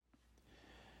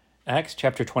Acts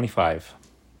chapter 25.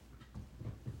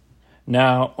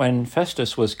 Now, when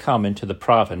Festus was come into the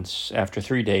province, after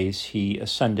 3 days he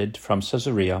ascended from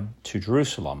Caesarea to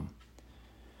Jerusalem.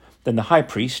 Then the high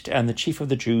priest and the chief of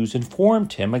the Jews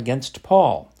informed him against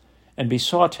Paul, and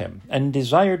besought him, and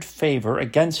desired favor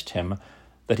against him,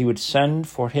 that he would send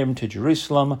for him to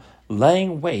Jerusalem,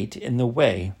 laying wait in the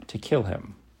way to kill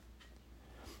him.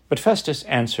 But Festus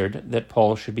answered that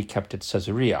Paul should be kept at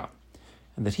Caesarea,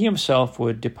 and that he himself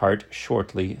would depart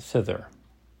shortly thither.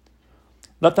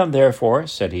 Let them therefore,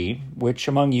 said he, which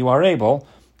among you are able,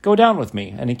 go down with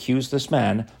me, and accuse this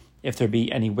man, if there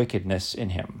be any wickedness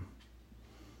in him.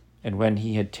 And when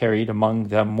he had tarried among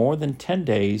them more than 10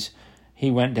 days,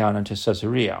 he went down unto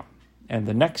Caesarea, and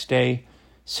the next day,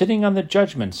 sitting on the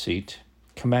judgment seat,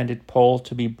 commanded Paul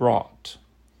to be brought.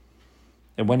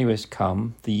 And when he was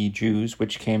come, the Jews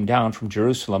which came down from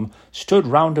Jerusalem stood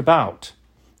round about,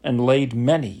 and laid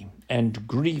many and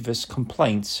grievous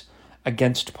complaints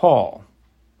against Paul,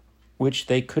 which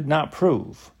they could not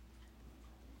prove.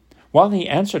 While he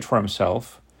answered for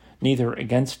himself, neither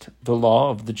against the law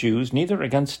of the Jews, neither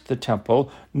against the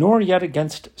temple, nor yet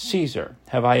against Caesar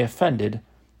have I offended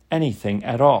anything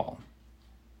at all.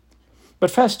 But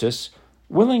Festus,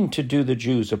 willing to do the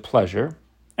Jews a pleasure,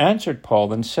 answered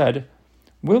Paul and said,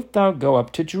 Wilt thou go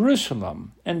up to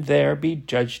Jerusalem, and there be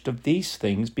judged of these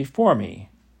things before me?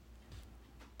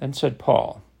 Then said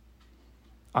Paul,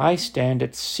 I stand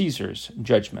at Caesar's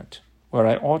judgment, where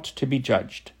I ought to be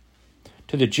judged.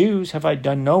 To the Jews have I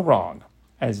done no wrong,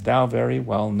 as thou very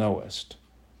well knowest.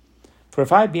 For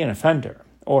if I be an offender,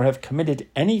 or have committed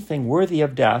anything worthy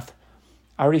of death,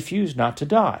 I refuse not to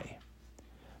die.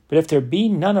 But if there be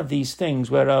none of these things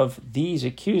whereof these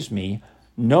accuse me,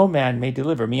 no man may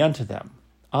deliver me unto them.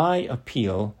 I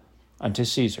appeal unto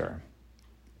Caesar.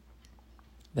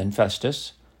 Then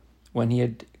Festus, when he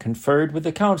had conferred with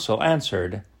the council,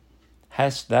 answered,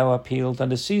 Hast thou appealed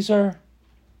unto Caesar?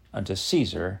 Unto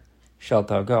Caesar shalt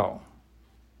thou go.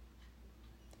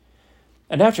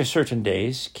 And after certain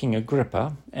days, King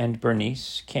Agrippa and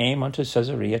Bernice came unto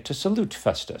Caesarea to salute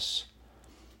Festus.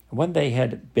 When they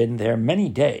had been there many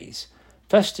days,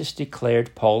 Festus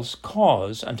declared Paul's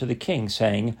cause unto the king,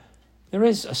 saying, There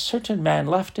is a certain man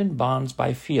left in bonds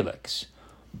by Felix,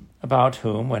 about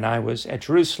whom, when I was at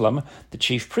Jerusalem, the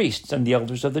chief priests and the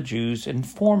elders of the Jews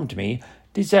informed me,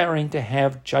 desiring to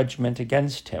have judgment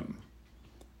against him.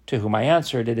 To whom I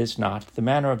answered, It is not the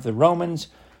manner of the Romans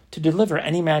to deliver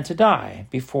any man to die,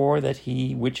 before that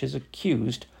he which is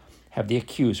accused have the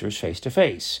accusers face to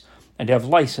face, and have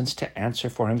license to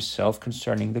answer for himself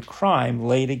concerning the crime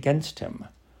laid against him.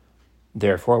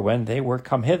 Therefore, when they were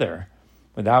come hither,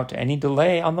 without any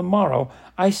delay on the morrow,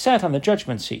 I sat on the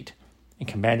judgment seat, and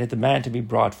commanded the man to be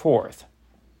brought forth,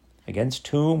 against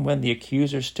whom, when the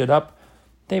accusers stood up,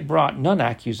 they brought none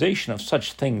accusation of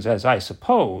such things as I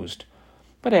supposed,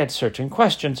 but had certain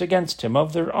questions against him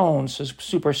of their own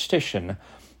superstition,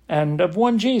 and of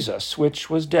one Jesus, which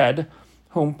was dead,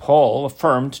 whom Paul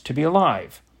affirmed to be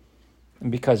alive.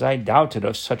 And because I doubted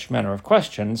of such manner of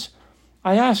questions,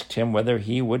 I asked him whether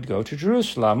he would go to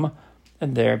Jerusalem,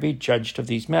 and there be judged of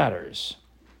these matters.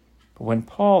 But when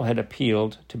Paul had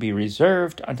appealed to be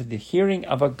reserved unto the hearing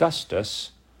of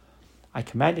Augustus, I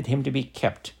commanded him to be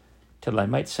kept till I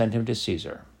might send him to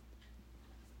Caesar.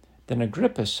 Then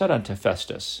Agrippa said unto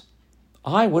Festus,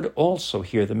 I would also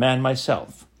hear the man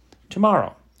myself.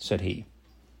 Tomorrow, said he,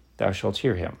 thou shalt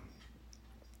hear him.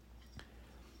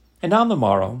 And on the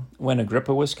morrow, when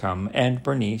Agrippa was come, and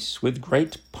Bernice with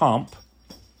great pomp,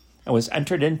 and was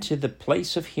entered into the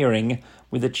place of hearing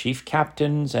with the chief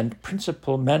captains and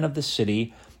principal men of the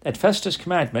city, at Festus'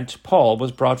 commandment Paul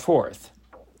was brought forth.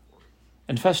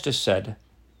 And Festus said,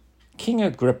 King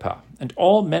Agrippa, and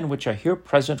all men which are here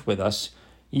present with us,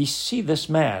 ye see this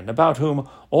man, about whom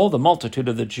all the multitude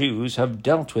of the Jews have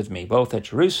dealt with me, both at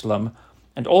Jerusalem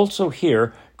and also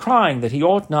here, crying that he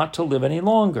ought not to live any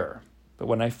longer. But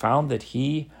when I found that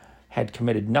he had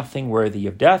committed nothing worthy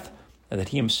of death, and that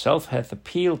he himself hath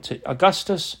appealed to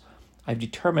Augustus, I have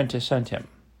determined to send him,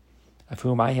 of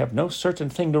whom I have no certain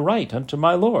thing to write unto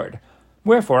my Lord.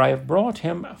 Wherefore I have brought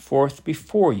him forth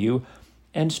before you,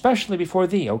 and specially before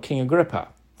thee, O King Agrippa,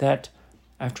 that,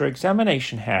 after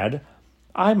examination had,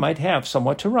 I might have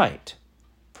somewhat to write.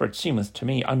 For it seemeth to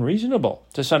me unreasonable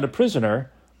to send a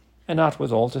prisoner, and not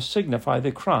withal to signify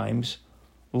the crimes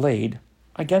laid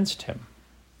against him.